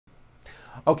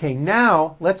Okay,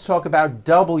 now let's talk about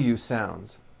W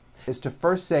sounds. Is to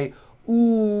first say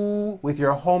ooh with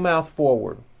your whole mouth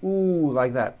forward. Ooh,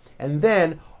 like that. And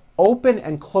then open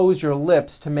and close your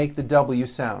lips to make the W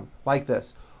sound, like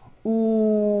this.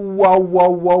 Ooh, whoa, whoa,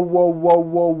 whoa, whoa, whoa,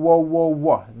 whoa, whoa, whoa,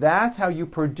 whoa. That's how you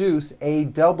produce a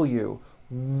W.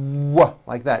 Whoa,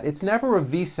 like that. It's never a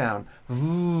V sound.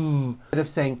 Instead of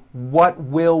saying, what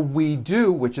will we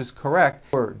do, which is correct,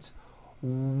 words.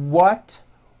 What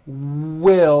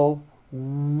will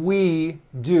we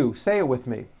do? Say it with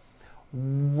me.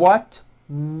 What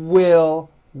will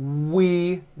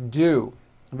we do?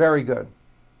 Very good.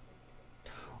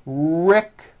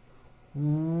 Rick,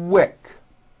 wick.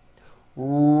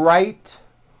 Right,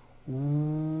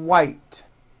 white.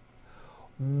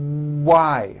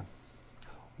 Why,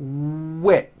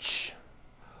 which,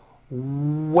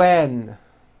 when,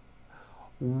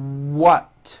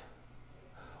 what,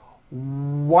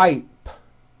 wipe,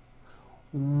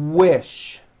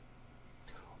 wish,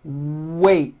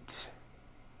 wait,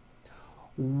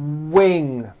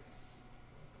 wing.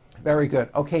 Very good.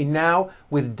 Okay, now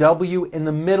with W in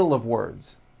the middle of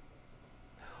words.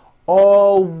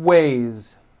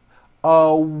 Always,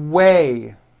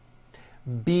 away,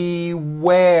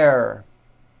 beware,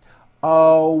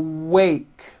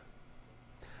 awake,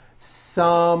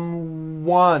 someone,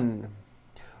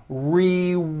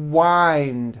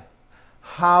 rewind,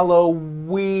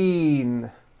 Halloween,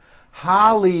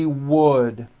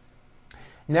 Hollywood.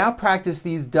 Now practice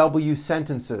these W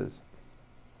sentences.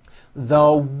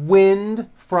 The wind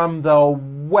from the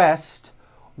west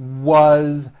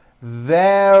was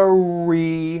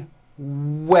very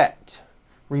wet.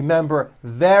 Remember,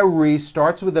 very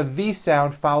starts with a V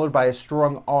sound followed by a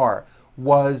strong R.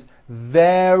 Was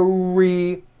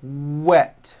very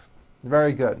wet.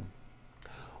 Very good.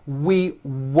 We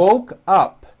woke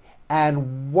up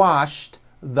and washed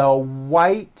the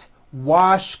white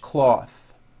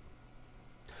washcloth.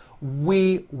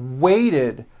 We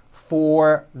waited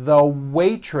for the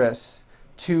waitress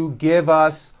to give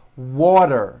us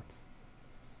water.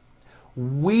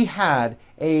 We had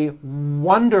a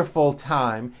wonderful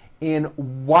time in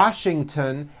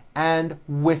Washington and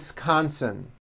Wisconsin.